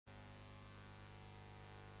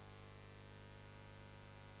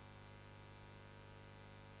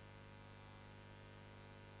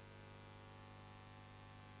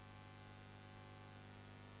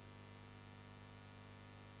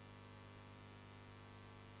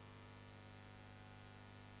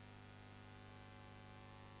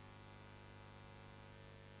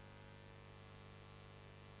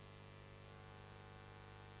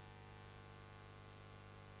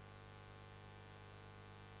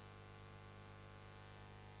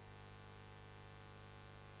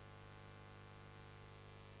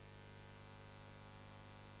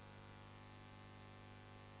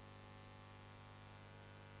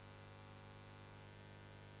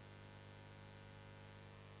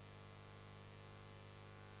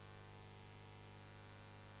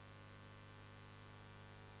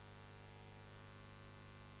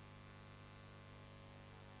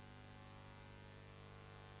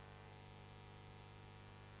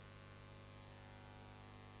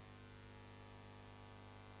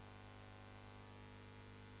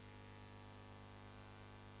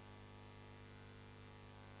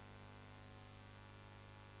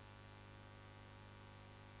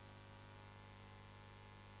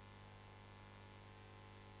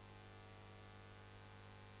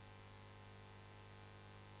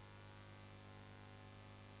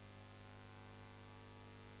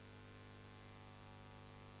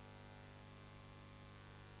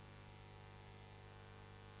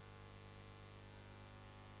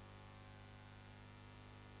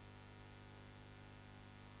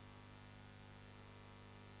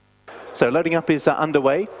So loading up is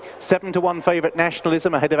underway. 7-1 favourite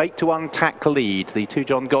Nationalism ahead of 8-1 Tack Lead. The two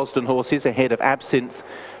John Gosden horses ahead of Absinthe,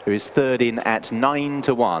 who is third in at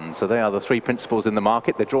 9-1. So they are the three principals in the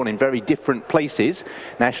market. They're drawn in very different places.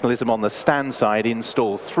 Nationalism on the stand side in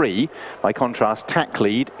stall 3. By contrast, Tack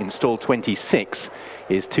Lead in stall 26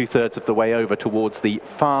 is 2/3 of the way over towards the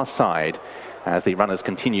far side as the runners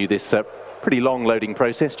continue this pretty long loading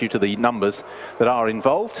process due to the numbers that are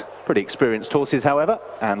involved. Pretty experienced horses, however,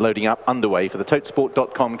 and loading up underway for the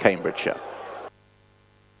Totesport.com Cambridgeshire.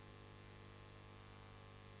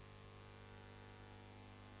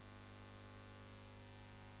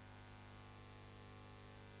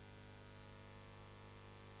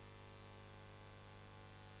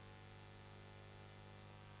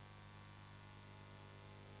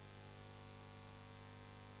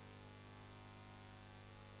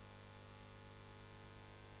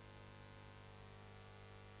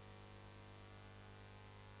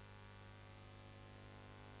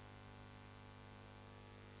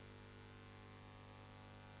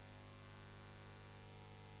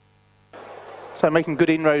 So making good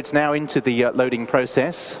inroads now into the loading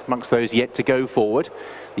process, amongst those yet to go forward.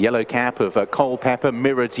 The yellow cap of Culpeper,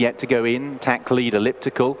 Mirrored's yet to go in, Tack Lead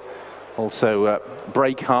Elliptical, also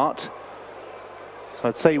Breakheart. So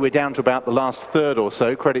I'd say we're down to about the last third or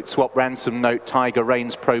so. Credit Swap, Ransom Note, Tiger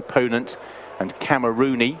Reigns, Proponent and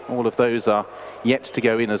Camerooni. All of those are yet to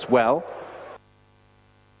go in as well.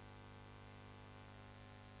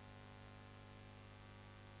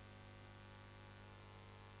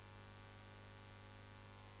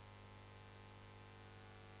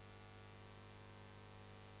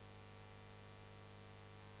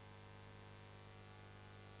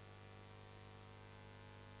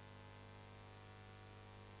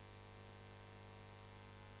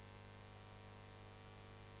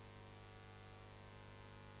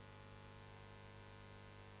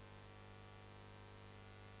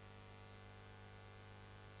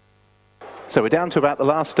 So we're down to about the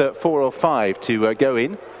last 4 or 5 to go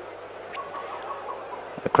in.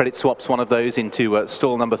 Credit Swap's one of those into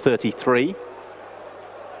stall number 33.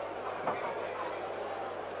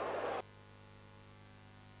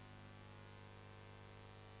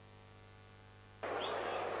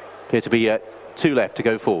 Appear to be 2 left to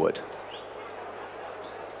go forward.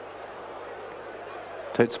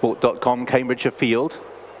 Totesport.com Cambridgeshire field,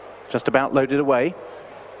 just about loaded away.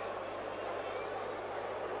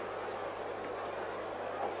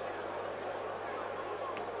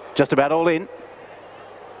 Just about all in.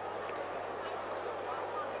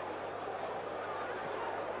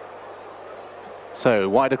 So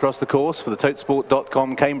wide across the course for the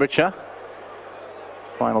Totesport.com Cambridgeshire.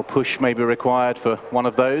 Final push may be required for one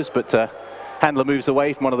of those, but handler moves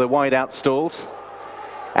away from one of the wide out stalls.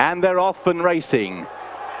 And they're off and racing.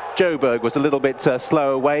 Joburg was a little bit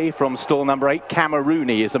slow away from stall number 8.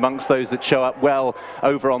 Camerooni is amongst those that show up well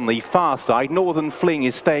over on the far side. Northern Fling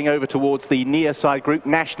is staying over towards the near side group.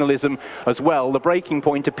 Nationalism as well. The breaking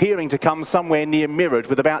point appearing to come somewhere near Mirrored,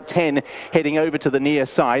 with about 10 heading over to the near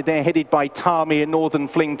side. They're headed by Tarmere, Northern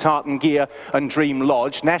Fling, Tartan Gear and Dream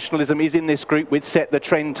Lodge. Nationalism is in this group with Set the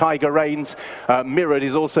Trend, Tiger Reigns. Mirrored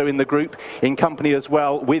is also in the group, in company as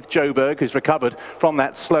well with Joburg, who's recovered from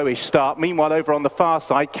that slowish start. Meanwhile, over on the far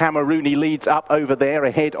side, Camerooni leads up over there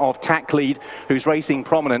ahead of Tack Lead, who's racing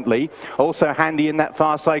prominently. Also handy in that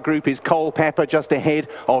far side group is Culpeper, just ahead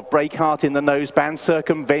of Breakheart in the noseband.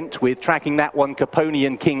 Circumvent with tracking that one, Capone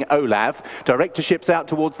and King Olav. Directorships out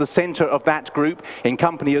towards the centre of that group, in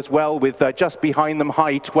company as well with just behind them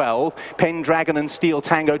High 12. Pendragon and Steel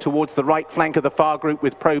Tango towards the right flank of the far group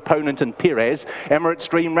with Proponent and Pires. Emirates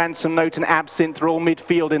Dream, Ransom Note and Absinthe are all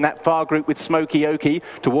midfield in that far group with Smoky Oki.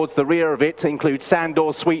 Towards the rear of it include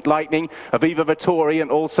Sandor, Sweet Lightning, Aviva Vittori and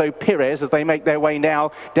also Pires as they make their way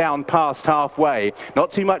now down past halfway. Not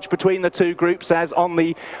too much between the two groups, as on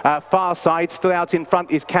the far side, still out in front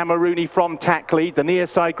is Camerooni from Tack Lead. The near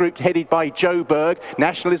side group headed by Joburg.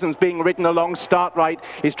 Nationalism's being ridden along. Start Right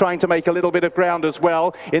is trying to make a little bit of ground as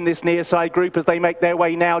well in this near side group as they make their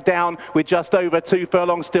way now down with just over 2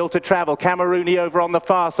 furlongs still to travel. Camerooni over on the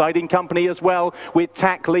far side in company as well with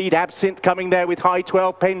Tack Lead. Absinthe coming there with High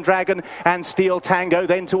 12, Pendragon and Steel Tango.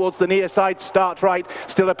 Then towards the near side, Start Right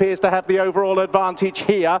still appears to have the overall advantage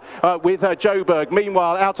here with Joburg.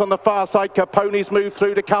 Meanwhile, out on the far side, Capone's moved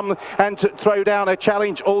through to come and to throw down a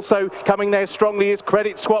challenge. Also coming there strongly is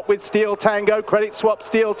Credit Swap with Steel Tango. Credit Swap,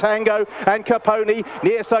 Steel Tango and Capone.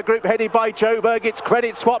 Near side group headed by Joburg. It's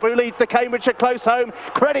Credit Swap who leads the Cambridgeshire close home.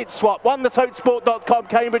 Credit Swap won the Totesport.com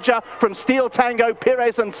Cambridgeshire from Steel Tango,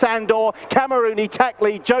 Pires and Sandor. Camerooni, Tack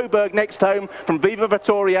Lead, Joburg next home from Viva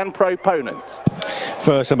Vittori and Proponent.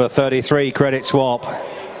 First number 33, Credit Swap.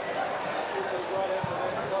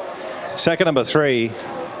 Second, number 3.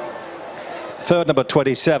 Third, number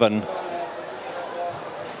 27.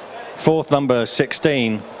 Fourth, number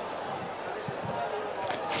 16.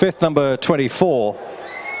 Fifth, number 24.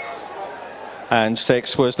 And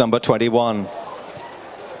sixth was number 21.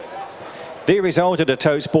 The result of the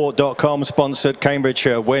Totesport.com sponsored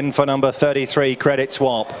Cambridgeshire win for number 33, Credit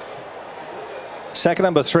Swap. Second,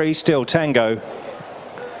 number 3, Still Tango.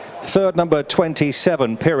 Third, number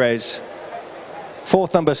 27, Perez.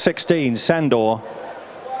 Fourth, number 16, Sandor.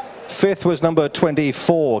 Fifth was number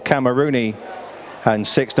 24, Camerooni. And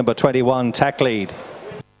sixth, number 21, Tacklead.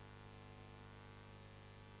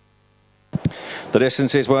 The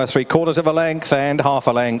distances were 3/4 of a length and half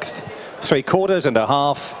a length. 3/4 and a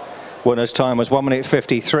half. Winner's time was 1 minute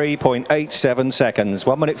 53.87 seconds.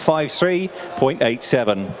 1 minute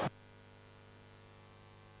 53.87.